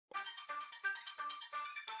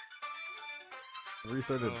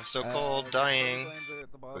Restarted. Oh, so cold, dying. Lines are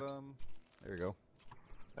at the bottom. There you go.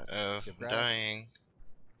 Uh-oh, Get I'm grass. dying.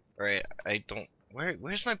 Alright, I don't...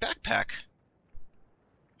 Where's my backpack?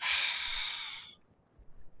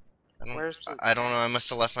 I don't know, I must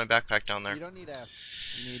have left my backpack down there. You don't need F.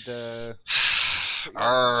 You need put your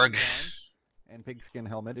Arg. on and pigskin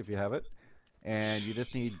helmet if you have it. And you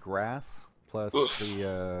just need grass plus Oof.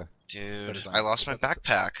 the Dude, I lost my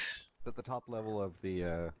backpack. It's at the top level of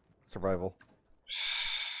the survival.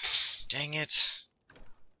 Dang it.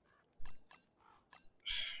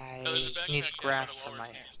 I need grass for my...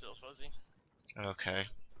 Okay.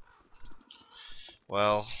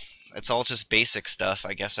 Well, it's all just basic stuff.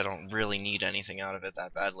 I guess I don't really need anything out of it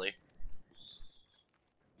that badly.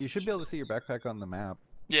 You should be able to see your backpack on the map.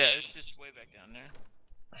 Yeah, it's just way back down there.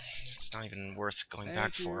 It's not even worth going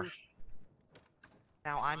back for.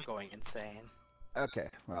 Now I'm going insane. Okay,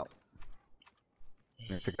 well. I'm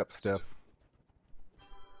gonna pick up stuff.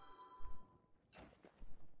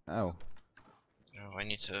 Oh. Oh, I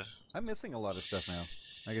need to... I'm missing a lot of stuff now.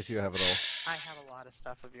 I guess you have it all. I have a lot of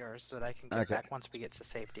stuff of yours that I can get back once we get to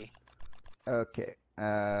safety. Okay.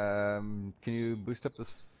 Can you boost up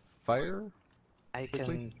this fire? I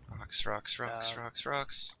quickly? can...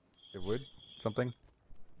 Rocks. It would? Something?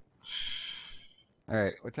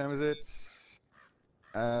 Alright, what time is it?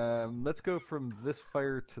 Let's go from this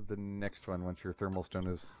fire to the next one once your thermal stone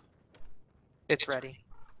is... It's ready.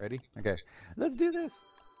 Ready? Okay. Let's do this!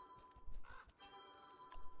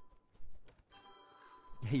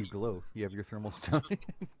 Hey, you glow. You have your thermal stone.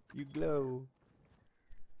 You glow.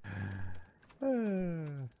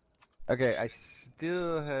 Okay, I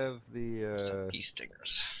still have the Some bee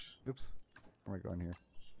stingers. Oops. Where am I going here?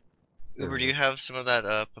 Uber, do you have some of that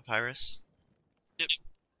papyrus? Yep.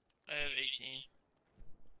 I have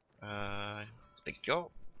 18. Thank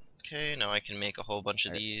you. Okay, now I can make a whole bunch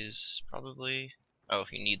of these, probably. Oh,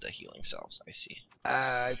 you need the healing salves, I see.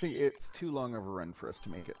 I think it's too long of a run for us to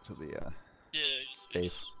make it to the Yeah,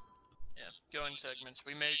 base. Yeah, go in segments.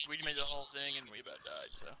 We made the whole thing and we about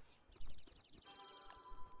died, so.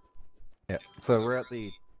 Yeah, so we're at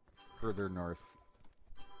the further north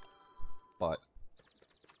spot.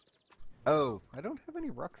 Oh, I don't have any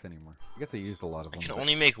rocks anymore. I guess I used a lot of them. I can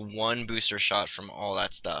only make one booster shot from all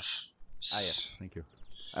that stuff. Ah, yes, thank you.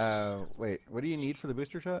 Wait, what do you need for the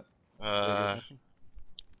booster shot? I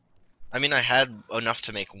mean, I had enough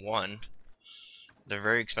to make one. They're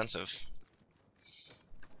very expensive.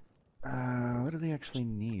 What do they actually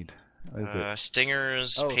need? What is it?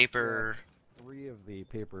 Stingers, paper. 3 of the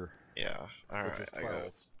paper. Yeah. Alright, I got.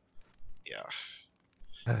 12. Yeah.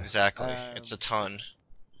 Exactly. It's a ton.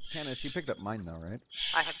 Canus, you picked up mine though, right?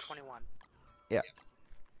 I have 21. Yeah.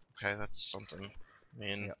 Okay, that's something. I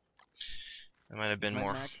mean, Yep. it might have been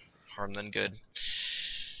more harm than good.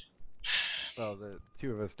 Well, the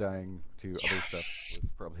 2 of us dying to other stuff was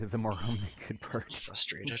probably the more harm than good part.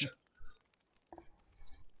 Frustrated.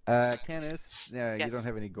 Canus, yeah, Yes. you don't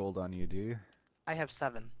have any gold on you, do you? I have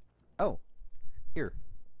 7. Oh, here.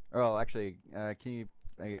 Well, actually, can you?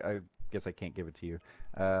 I guess I can't give it to you.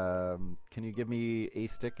 Can you give me a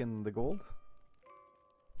stick in the gold?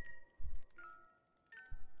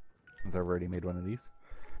 Since I've already made one of these.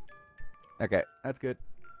 Okay, that's good.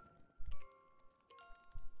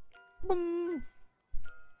 Boing.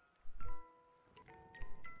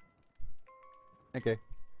 Okay.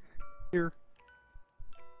 Here.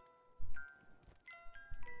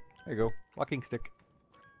 There you go. Walking stick.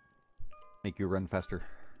 Make you run faster.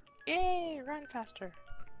 Yay, run faster.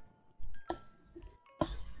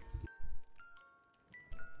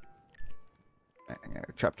 I'm gonna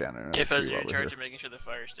chop down another If I was tree in while we're charge here. of making sure the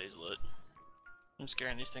fire stays lit. I'm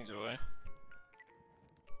scaring these things away.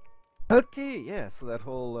 Okay, yeah, so that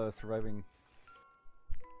whole surviving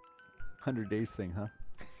 100 days thing, huh?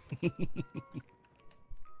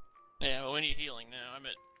 Yeah, well, we need healing now. I'm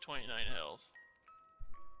at 29 health.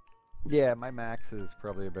 Yeah, my max is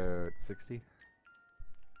probably about 60. I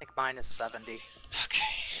think mine is 70. Okay.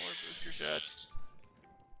 4 booster shots.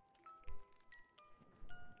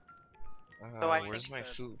 So I where's think my the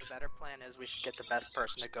food? better plan is we should get the best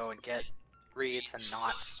person to go and get reeds and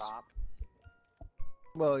not stop.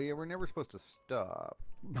 Well, yeah, we're never supposed to stop.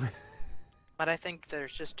 But I think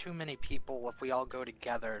there's just too many people. If we all go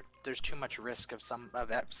together, there's too much risk of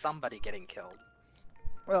somebody getting killed.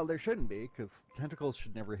 Well, there shouldn't be, because tentacles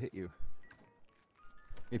should never hit you.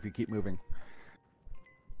 If you keep moving.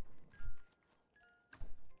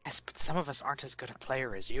 Yes, but some of us aren't as good a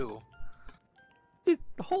player as you. Just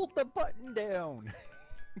hold the button down!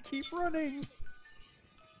 Keep running!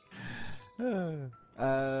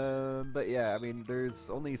 But yeah, I mean, there's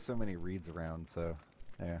only so many reeds around, so...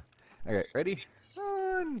 Yeah. Alright, ready?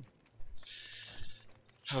 done!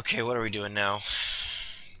 Okay, what are we doing now?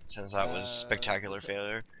 Since that was spectacular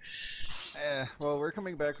failure. Well, we're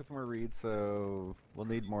coming back with more reeds, so we'll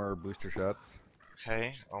need more booster shots.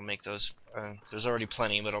 Okay, I'll make those. There's already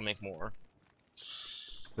plenty, but I'll make more.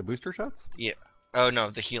 The booster shots? Yeah. Oh no,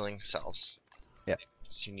 the healing cells. Yeah.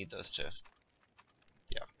 So you need those too.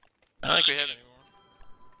 I don't think we have any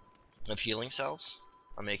more. Of healing cells?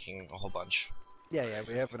 I'm making a whole bunch. Yeah,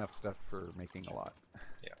 we have enough stuff for making a lot.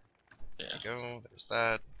 Yeah. There you go, there's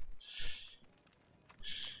that.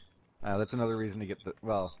 That's another reason to get the,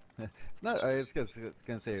 well, it's not, I was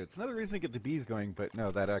gonna say, it's another reason to get the bees going, but no,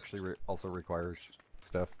 that actually also requires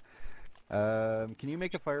stuff. Can you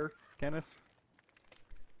make a fire, Canus?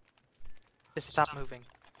 Just stop moving.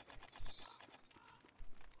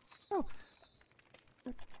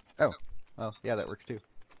 Oh, well, yeah, that works too.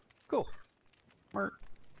 Cool. Smart.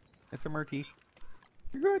 SMRT.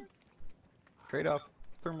 You're good. Trade off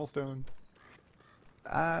thermal stone.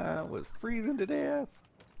 I was freezing to death.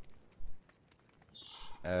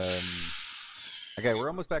 Okay, we're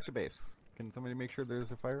almost back to base. Can somebody make sure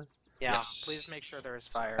there's a fire? Yeah, Yes. please make sure there is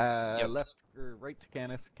fire. Yep. Left or right to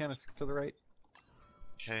Canus. Canus to the right.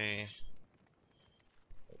 Okay.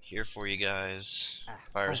 Here for you guys. Ah,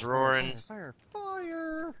 Fire's fire, roaring. Fire!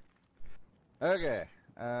 Okay.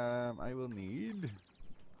 I will need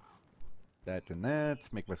that and that.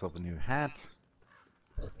 Make myself a new hat.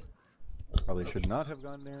 Probably should not have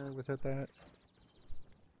gone there without that.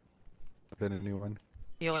 Then a new one.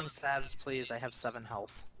 Healing stabs, please. I have 7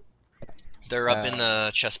 health. They're up in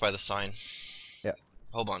the chest by the sign. Yeah.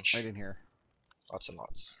 A whole bunch. Right in here. Lots and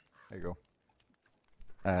lots. There you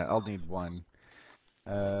go. I'll need one.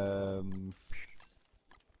 I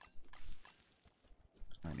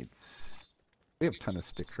need. We have a ton of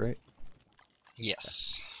sticks, right?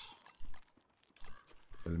 Yes.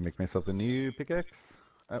 I'll make myself a new pickaxe.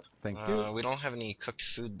 Oh, thank you. We don't have any cooked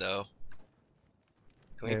food though.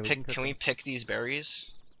 Can Yeah, we we pick? can cook Can we pick these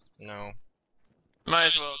berries? No. Might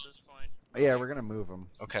as well at this point. Yeah, we're gonna move them.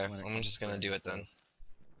 Okay, I'm just gonna do it then.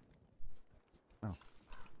 Oh.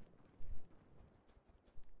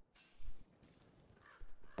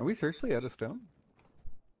 Are we seriously out of stone?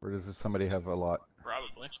 Or does somebody have a lot?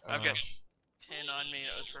 Probably. I've got 10 on me.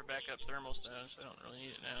 It was for backup thermal stone, so I don't really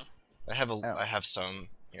need it now. I have Oh. I have some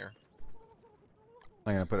here.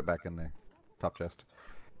 I'm gonna put it back in the top chest.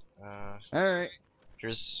 Uh, Alright.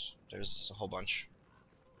 there's a whole bunch.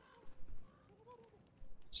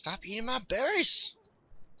 Stop eating my berries!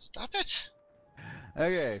 Stop it!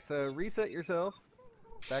 Okay, so reset yourself.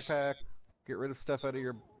 Backpack. Get rid of stuff out of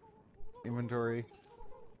your inventory.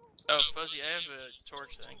 Oh, Fuzzy, I have a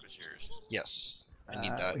torch that I think was yours. Yes, I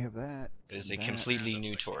need that. We have that. It is a and that. completely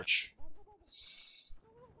new torch.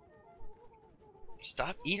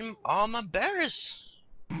 Stop eating all my berries!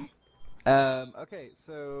 Okay,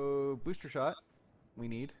 so booster shot we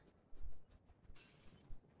need.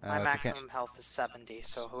 My so maximum health is 70,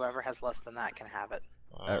 so whoever has less than that can have it.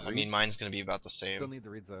 I mean, reeds? mine's gonna be about the same. Still need the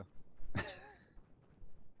reeds though. Okay.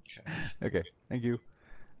 Okay, thank you.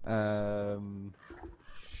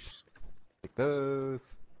 Take those.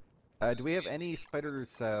 Do we have any spider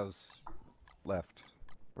salves left?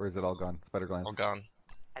 Or is it all gone? Spider glands? All gone.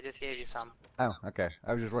 I just gave you some. Oh, okay.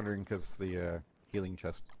 I was just wondering because the healing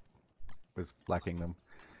chest was lacking them.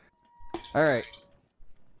 Alright.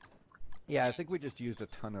 Yeah, I think we just used a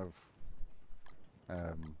ton of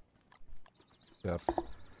stuff.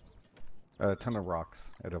 A ton of rocks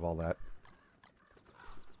out of all that.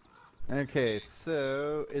 Okay,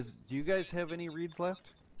 so do you guys have any reeds left?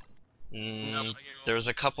 Nope, I gave all- There's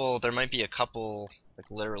a couple. There might be a couple, like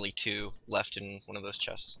literally 2, left in one of those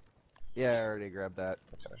chests. Yeah, I already grabbed that.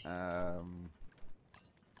 Okay.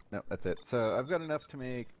 No, that's it. So I've got enough to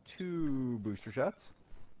make 2 booster shots.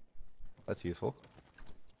 That's useful.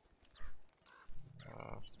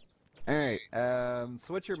 Alright, so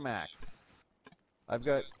what's your max? I've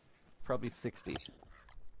got probably 60.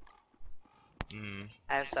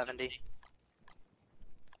 I have 70.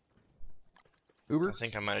 Uber? I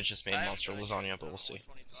think I might have just made I monster haven't lasagna, died but we'll yet, see.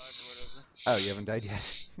 25 or whatever. Oh, you haven't died yet?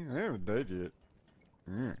 I haven't died yet.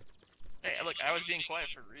 Mm. Hey, look, I was being quiet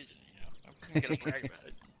for a reason, you know. I'm gonna brag about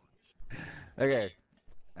it. Okay.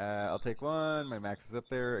 I'll take 1. My max is up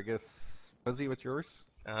there. I guess. Fuzzy, what's yours?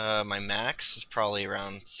 My max is probably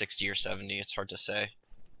around 60 or 70. It's hard to say.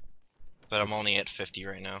 But I'm only at 50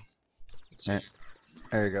 right now. Let's see. Alright.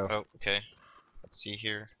 There you go. Oh, okay. Let's see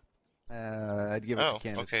here. I'd give it Oh, to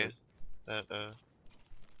Candace. okay. That,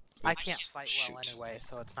 I oops, can't fight well shoot. anyway,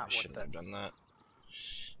 so it's I not worth shouldn't it. have done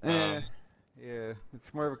that. Yeah,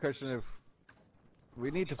 it's more of a question of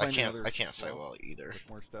we need to I find can't. another I can't fight well well either. with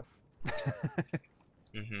more stuff.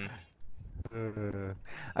 Mm-hmm.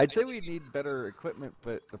 I'd say we need better equipment,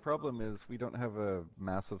 but the problem is we don't have a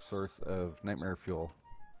massive source of nightmare fuel.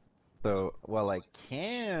 So while I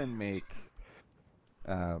can make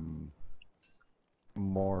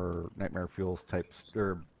more nightmare fuels types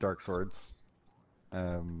or dark swords,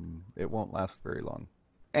 it won't last very long.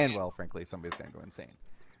 And well, frankly, somebody's gonna go insane.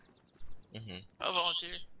 Mm-hmm. I'll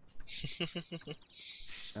volunteer.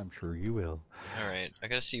 I'm sure you will. Alright, I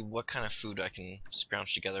gotta see what kind of food I can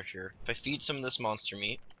scrounge together here. If I feed some of this monster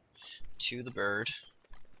meat to the bird,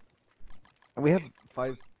 We have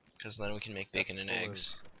 5. because then we can make bacon and full of-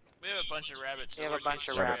 eggs. We have a bunch of rabbits. We have a worst bunch case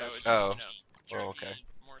of scenario rabbits. is, Oh. you know, Oh, turkey okay.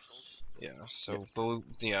 Morsels. Yeah, so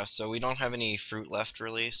so we don't have any fruit left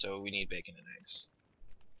really, so we need bacon and eggs.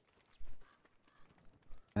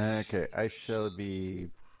 Okay, I shall be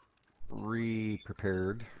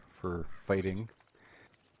prepared for fighting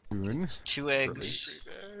soon. It's 2 eggs.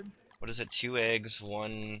 Pretty bad. What is it? 2 eggs,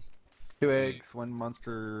 1 2 eggs, 1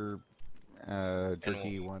 monster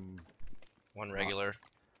jerky, one 1 regular,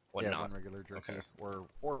 1 yeah, not. 1 regular jerky, Okay. or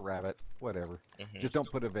rabbit, whatever. Mm-hmm. Just don't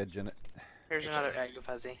put a veg in it. Here's another egg,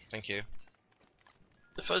 Fuzzy. Thank you.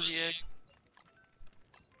 The fuzzy egg.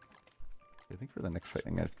 I think for the next fight,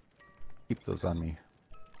 I'm gonna keep those on me.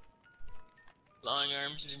 Long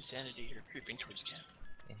arms of insanity are creeping towards camp.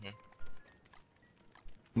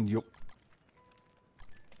 Mm-hmm. Yup.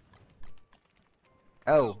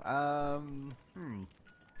 Oh,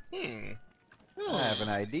 I have an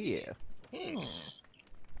idea.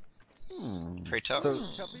 Pray tell. So,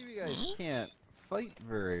 a couple of you guys can't fight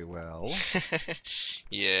very well.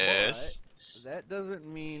 Yes. But that doesn't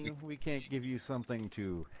mean we can't give you something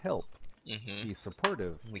to help. Mm-hmm. Be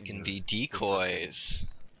supportive. We in can your- be decoys.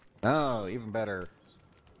 Oh, even better.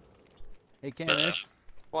 Hey, Canus,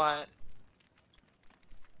 What?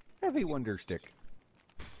 heavy wonder stick.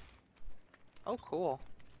 Oh, cool.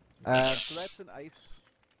 Nice. So that's an ice.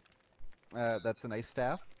 That's an ice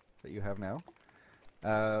staff that you have now.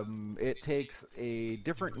 It takes a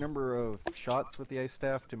different number of shots with the ice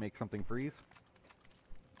staff to make something freeze.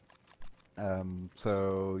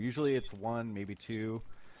 So usually it's 1, maybe 2.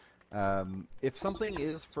 If something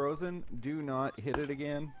is frozen, do not hit it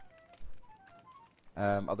again.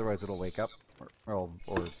 Otherwise it'll wake up or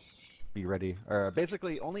be ready.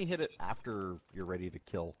 Basically, only hit it after you're ready to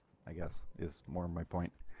kill, I guess, is more my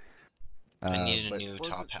point. I need a but new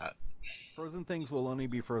frozen, top hat. Frozen things will only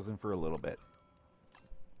be frozen for a little bit.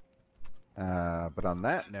 But on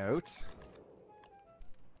that note...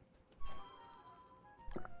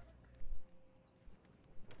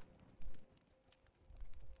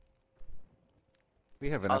 we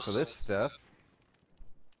have enough of this stuff.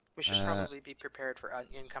 We should probably be prepared for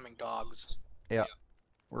incoming dogs. Yeah,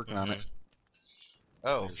 working on it.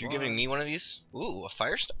 Oh, There's you're giving one. me one of these? Ooh, a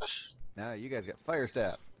fire staff? Now you guys got fire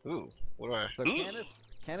staff. Ooh, what do I... So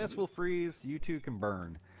Canus will freeze, you two can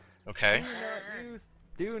burn. Okay.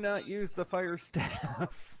 Do not use the fire staff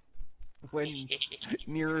when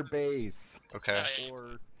near a base Okay.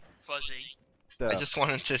 or Fuzzy. stuff. I just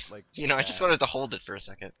wanted to, like I just that. wanted to hold it for a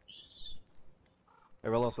second. I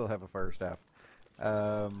will also have a fire staff.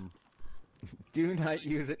 Do not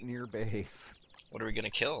use it near base. What are we gonna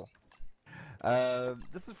kill?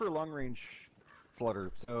 This is for long range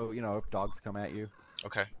slaughter. So if dogs come at you,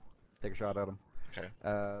 Okay. take a shot at them. Okay.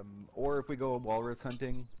 Or if we go walrus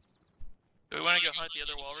hunting. Do we want to go hunt the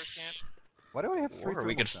other walrus camp? Why do I have 3 Or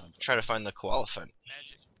we could thermal sounds? try to find the koala hunt.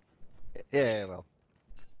 Magic. Yeah, well.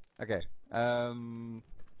 Okay.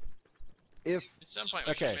 If At some point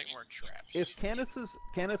we Okay. should make more traps. If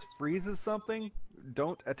Canus freezes something,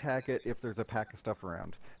 don't attack it if there's a pack of stuff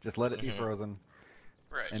around. Just let it be Mhm. frozen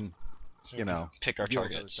Right. and So you we can know, pick our deal with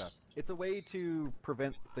other targets. stuff. It's a way to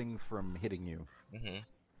prevent things from hitting you. Hmm.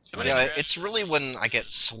 So many Yeah, traps it's really to when I get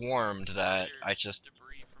swarmed that clear I just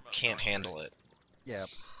debris from other can't dogs, handle right? it. Yeah.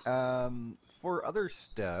 For other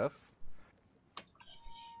stuff,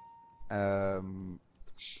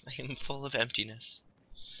 I am full of emptiness.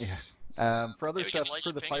 yeah. For other Yeah, we can stuff, light for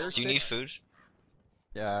your the finger fire with Do you stick. need food?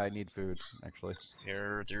 Yeah, I need food actually.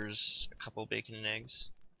 There's a couple bacon and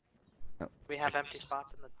eggs. We have empty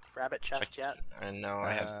spots in the rabbit chest yet. And now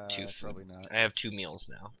I have 2 food. Probably not. I have 2 meals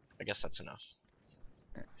now. I guess that's enough.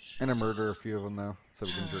 And I murder a few of them though, so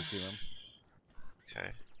we can jerky them.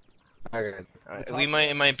 Okay. Okay.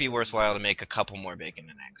 It might be worthwhile to make a couple more bacon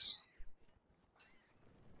and eggs.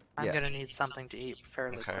 I'm Yeah. gonna need something to eat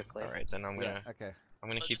fairly Okay. quickly. All right, then I'm gonna Okay.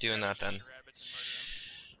 Let's keep doing grab that a bunch then. of rabbits and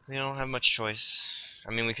murder 'em. We don't have much choice.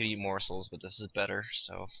 I mean, we could eat morsels, but this is better.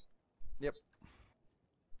 So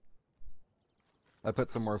I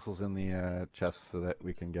put some morsels in the chest so that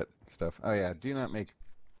we can get stuff. Oh yeah, do not make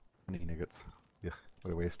honey nuggets. Yeah.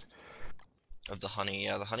 What a waste. Of the honey,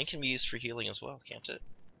 yeah, the honey can be used for healing as well, can't it?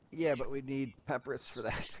 Yeah, but we need papyrus for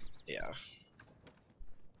that. Yeah.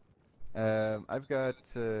 I've got,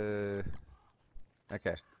 okay.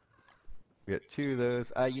 We got 2 of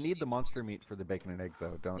those. You need the monster meat for the bacon and eggs,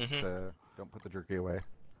 though. Don't put the jerky away.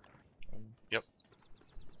 Yep.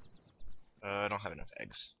 I don't have enough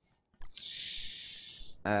eggs.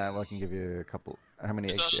 Well, I can give you a couple. How many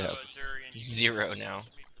There's eggs do you also have? a durian. You can 0 use now. to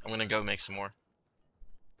make I'm gonna go make some more.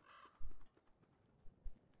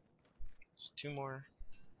 Just 2 more.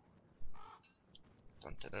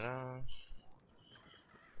 Dun, da, da, da.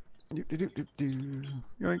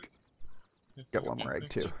 Yoink. Got 1 more egg,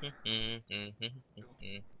 too.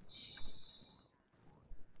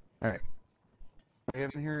 Alright. What do you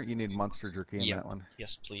have in here? You need monster jerky in Yep. that one.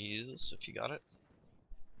 Yes, please, if you got it.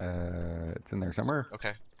 It's in there somewhere.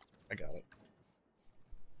 Okay, I got it.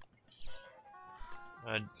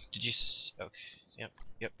 Did you okay, yep.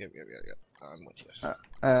 I'm with you.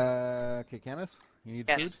 Okay, Canus? You need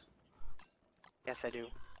food? Yes. Yes, I do.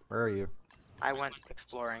 Where are you? I went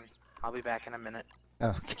exploring. I'll be back in a minute.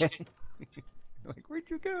 Okay. Like, where'd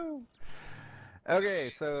you go?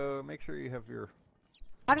 Okay, so make sure you have your...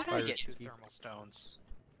 How did I Fire get 2 cheeky. thermal stones?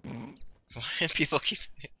 People keep...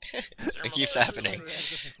 it keeps Thermal happening.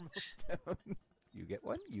 You get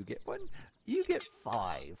 1, you get 1, you get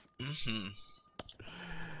 5. Mm-hmm.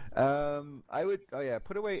 I would... Oh yeah,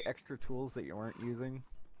 put away extra tools that you aren't using.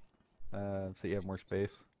 So you have more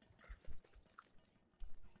space.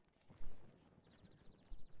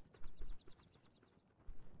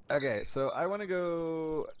 Okay, so I want to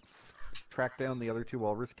go track down the other 2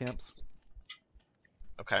 walrus camps.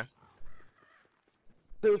 Okay.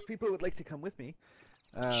 So if people would like to come with me,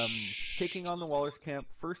 taking on the walrus camp,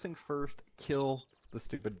 first things first, kill the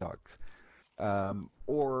stupid dogs.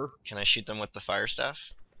 Or, Can I shoot them with the fire staff?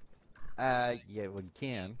 yeah, well, you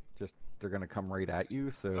can. Just, they're going to come right at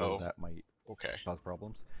you, so that might Okay. cause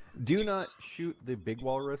problems. Do not shoot the big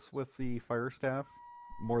walrus with the fire staff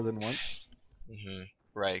more than once. Mm-hmm.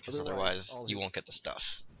 Right, because Otherwise, otherwise all you his- won't get the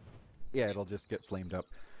stuff. Yeah, it'll just get flamed up.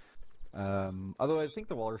 Although I think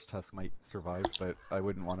the walrus tusk might survive, but I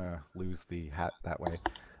wouldn't want to lose the hat that way.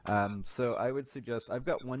 So I would suggest, I've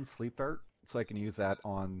got 1 sleep dart, so I can use that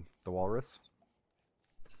on the walrus.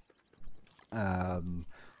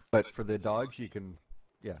 But for the dogs, you can,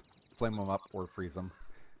 yeah, flame them up or freeze them.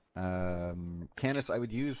 Canus, I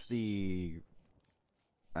would use the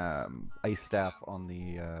ice staff on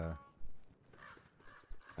the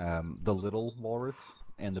little walrus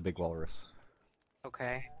and the big walrus.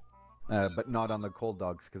 Okay. But not on the cold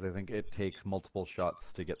dogs, because I think it takes multiple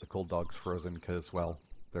shots to get the cold dogs frozen, because, well,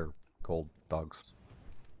 they're cold dogs.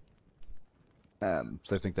 So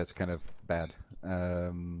I think that's kind of bad.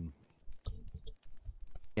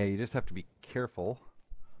 Yeah, you just have to be careful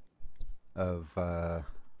of,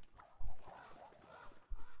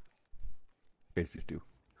 Space do.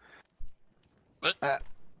 What? I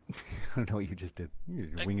don't know what you just did. You're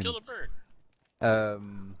I can winging. kill a bird.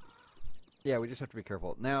 Yeah, we just have to be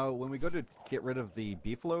careful. Now, when we go to get rid of the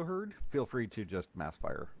beefalo herd, feel free to just mass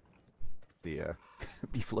fire the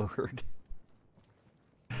beefalo herd.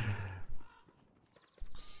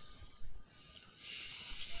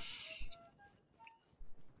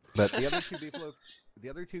 But the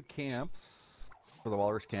other two camps for the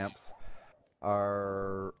walrus camps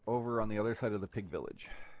are over on the other side of the pig village.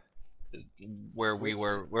 Where we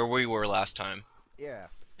were last time. Yeah.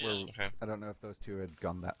 Yeah. Okay. I don't know if those 2 had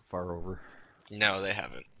gone that far over. No, they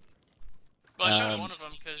haven't. Well, I shot Um, one of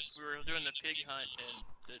them because we were doing the pig hunt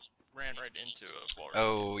and it ran right into a walrus.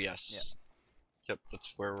 Oh yes. Yep,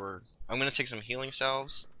 that's where we're. I'm gonna take some healing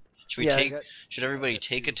salves. Should we Yeah, I take? got- Should everybody got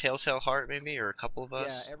take a 2. telltale heart maybe, or a couple of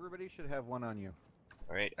us? Yeah, everybody should have 1 on you.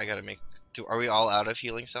 All right, I gotta make. Are we all out of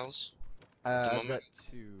healing cells? the I've moment? got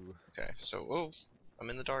 2. Okay, so I'm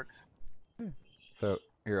in the dark. So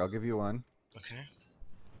here, I'll give you 1. Okay.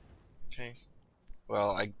 Okay.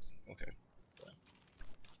 Well, okay.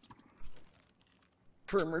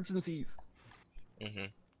 For emergencies.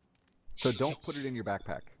 Mhm. So don't put it in your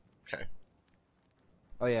backpack. Okay.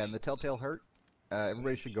 Oh yeah, and the telltale heart.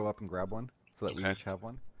 Everybody should go up and grab 1, so that we Okay. each have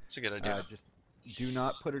 1. It's a good idea. Just do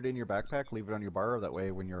not put it in your backpack. Leave it on your bar. That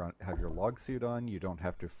way, when you're have your log suit on, you don't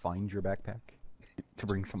have to find your backpack to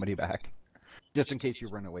bring somebody back, just in case you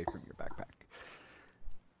run away from your backpack.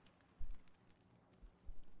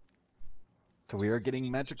 So we are getting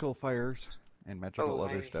magical fires and magical Oh,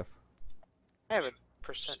 other I- stuff. I have a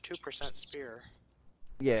 2% spear.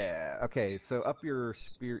 Yeah. Okay. So up your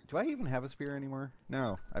spear. Do I even have a spear anymore?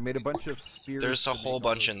 No. I made a bunch of spears. There's a to whole make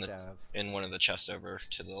all bunch those in the- staves. In one of the chests over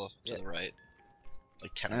to the Yeah. right,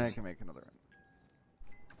 like 10 of I them. can make another one.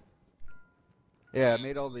 Yeah, I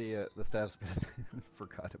made all the staffs, but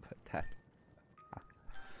forgot about that.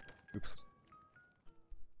 Oops.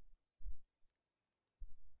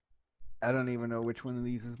 I don't even know which one of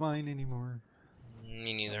these is mine anymore.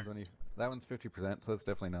 Me neither. That one's 50%, so it's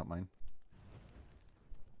definitely not mine.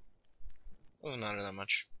 Doesn't matter that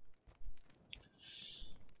much.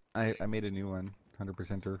 I made a new one,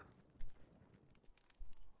 100%er.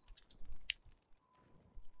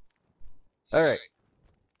 Alright.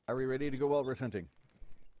 Are we ready to go walrus hunting?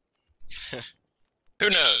 Who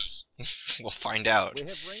knows? We'll find out. We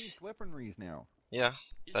have ranged weaponries now. Yeah,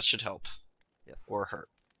 that should help. Yes. Or hurt.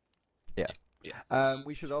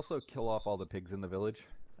 We should also kill off all the pigs in the village,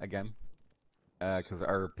 again. Because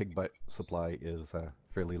our pig butt supply is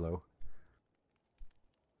fairly low.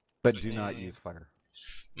 But do not use fire.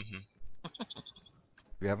 Mm-hmm.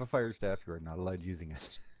 If you have a fire staff, you are not allowed using it.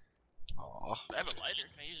 Aw. I have a lighter.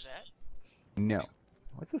 Can I use that? No.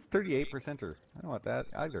 What's this 38%er? I don't want that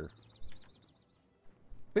either.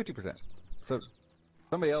 50%. So,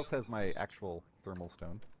 somebody else has my actual thermal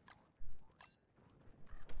stone.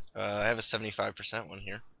 I have a 75% one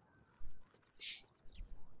here.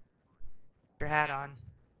 Your hat on.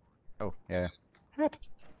 Oh, yeah. Hat!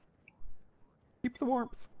 Keep the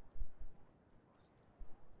warmth.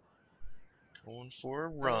 Going for a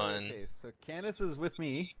run. Okay, so Canus is with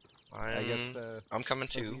me. I guess, I'm coming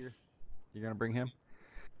Fuzzy, too. You're gonna bring him?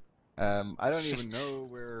 I don't even know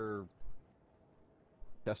where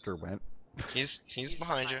Chester went. He's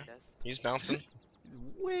behind you. us. He's bouncing.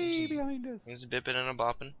 He's way behind us. He's a bipping and a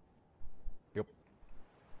bopping. Yep.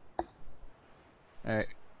 Alright.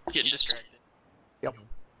 Getting distracted. Yep.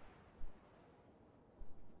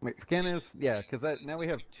 Wait, for Canus, yeah, because now we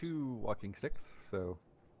have 2 walking sticks, so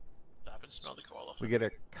Stop and smell the koala. we get a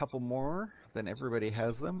couple more, then everybody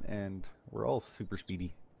has them, and we're all super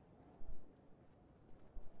speedy.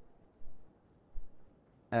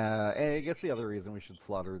 And I guess the other reason we should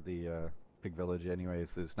slaughter the pig village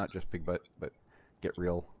anyways is not just pig butt, but get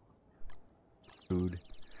real food.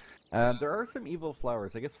 There are some evil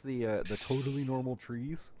flowers. I guess the totally normal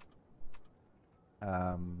trees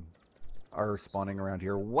are spawning around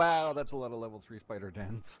here. Wow, that's a lot of level 3 spider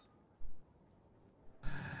dens.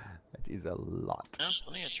 That is a lot. Yeah,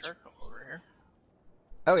 plenty of charcoal over here.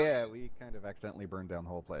 Oh yeah, we kind of accidentally burned down the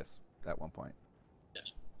whole place at one point.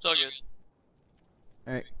 It's all good.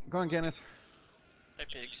 Alright, go on, Canus. Hi,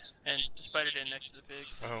 pigs. And the spider den next to the pigs.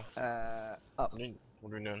 Oh, Up.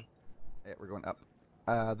 what are we doing? Yeah, we're going up.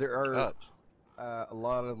 There are Up. a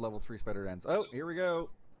lot of level 3 spider dens. Oh, here we go.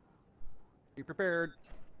 Be prepared.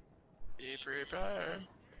 Be prepared.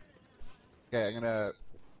 Okay,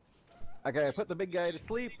 I gotta put the big guy to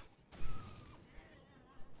sleep.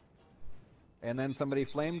 And then somebody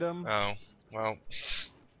flamed him. Oh, well.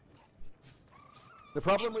 The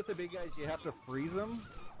problem with the big guys, you have to freeze them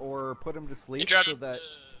or put them to You sleep dropped so that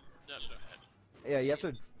no, go ahead.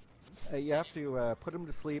 yeah, you have to put him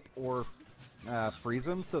to sleep or freeze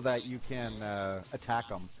him so that you can attack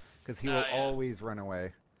him because he will Yeah. always run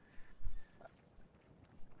away.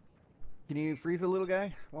 Can you freeze the little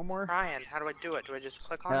guy? One more. Ryan, how do I do it? Do I just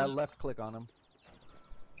click on it? Left click on him.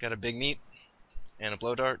 Got a big meat and a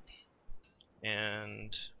blow dart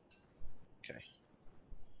and okay,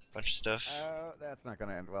 bunch of stuff. That's not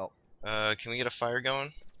gonna end well. Can we get a fire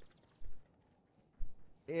going?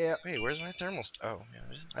 Yeah. Wait, where's my thermal? Oh,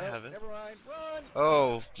 yeah, I have it. Never mind. Run!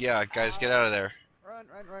 Oh, yeah, guys, get out of there. Run!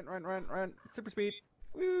 Super speed.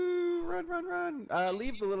 Woo! Run!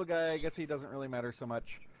 Leave the little guy. I guess he doesn't really matter so much.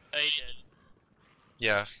 Oh, he did.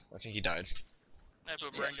 Yeah, I think he died. I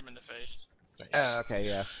burned him in the face. Nice. Okay,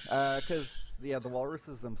 yeah. Because the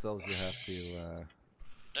walruses themselves, you have to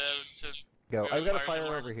To go. Go I've got a fire fire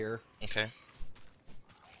somewhere. over here, Okay.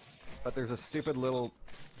 but there's a stupid little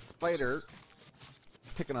spider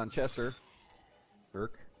picking on Chester.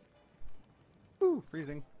 Burke. Ooh,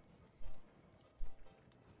 freezing.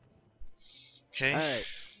 Okay. Alright.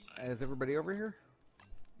 Is everybody over here?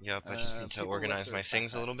 Yep, I just need to people organize with my their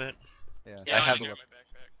things a little bit. Yeah. Yeah, I I'm have- gonna grab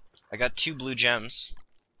my backpack. I got 2 blue gems.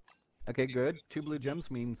 Okay, good. 2 blue gems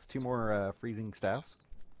means 2 more freezing staffs.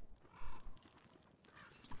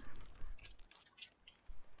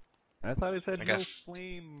 And I thought it said I no got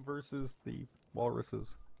flame versus the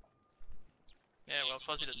walruses. Yeah, well,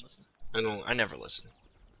 Fuzzy didn't listen. I never listen.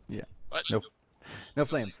 What? Nope. No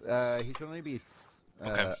flames. He should only be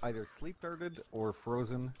Okay. either sleep darted or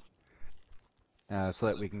frozen, so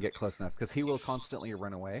that we can get close enough. Because he will constantly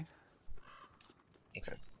run away.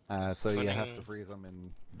 Okay. So you have to Funny. freeze him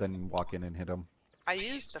and then walk in and hit him. I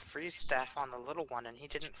used the freeze staff on the little one and he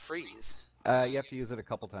didn't freeze. You have to use it a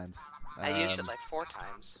couple times. I used it like 4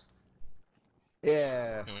 times.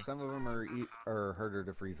 Yeah, Mhm. some of them are harder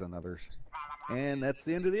to freeze than others. And that's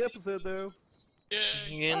the end of the episode, though.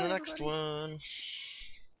 See Yay! you in Bye, the next everybody. one.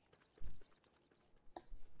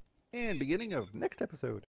 And beginning of next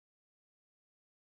episode.